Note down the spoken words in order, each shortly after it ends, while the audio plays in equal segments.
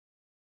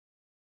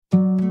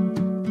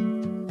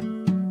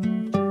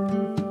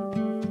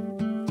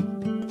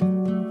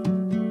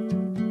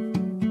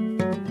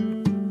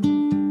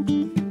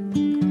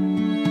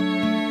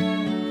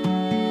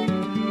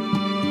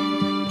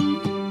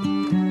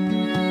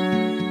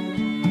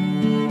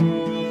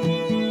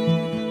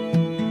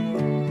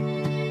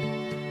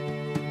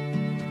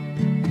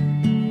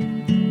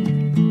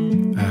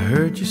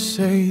you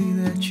say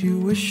that you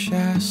wish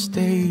I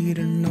stayed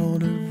an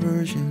older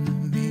version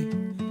of me,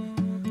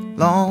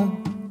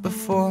 long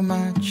before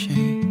my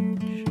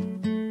change.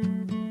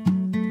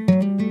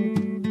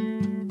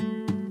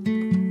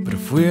 But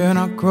if we're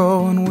not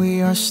growing,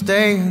 we are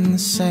staying the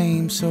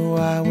same. So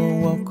I will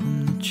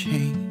welcome the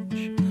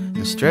change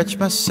and stretch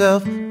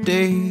myself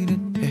day to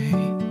day.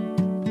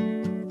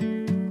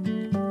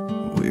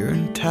 We're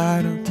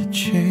entitled to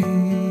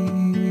change.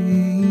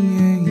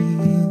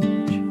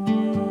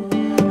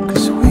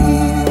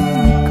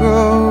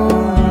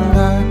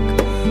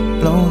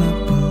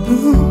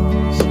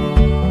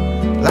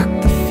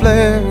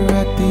 Flare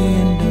at the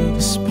end of a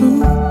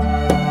spoon,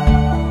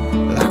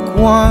 like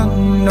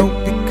one note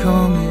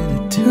becoming a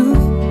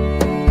tune,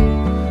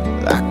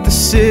 like the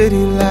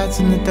city lights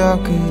in the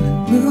dark and the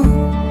blue.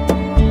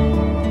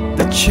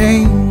 The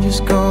change is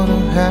gonna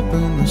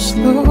happen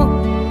slow,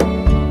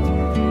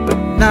 but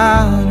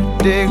not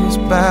a day goes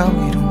by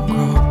we don't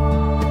grow.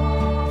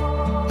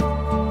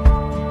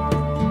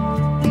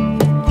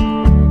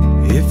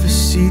 If a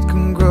seed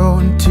can grow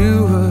into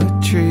a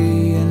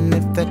tree, and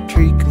if that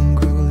tree can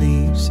grow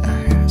leaves,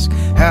 I ask,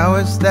 how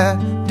is that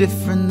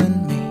different than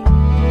me?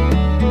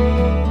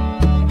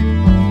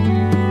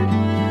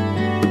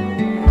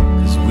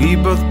 'Cause we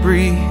both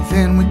breathe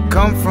and we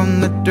come from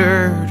the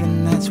dirt,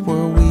 and that's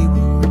where we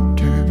will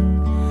return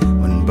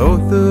when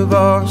both of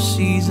our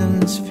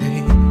seasons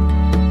fade.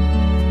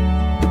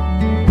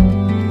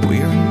 We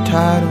are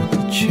entitled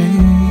to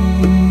change,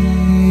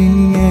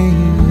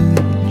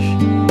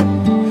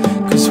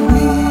 'cause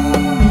we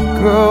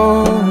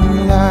grow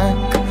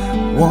like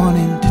one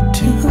into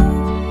two,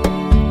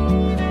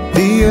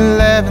 the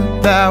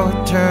 11th hour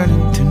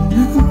turning to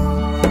noon,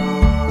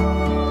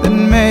 then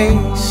May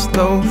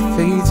slow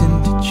fades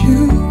into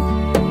June,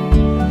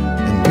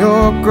 and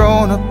you're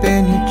grown up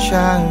in your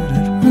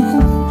childhood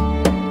room.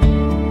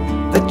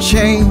 The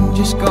change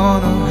is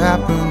gonna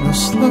happen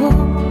slow,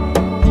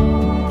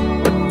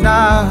 but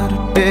not a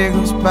day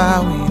goes by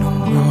we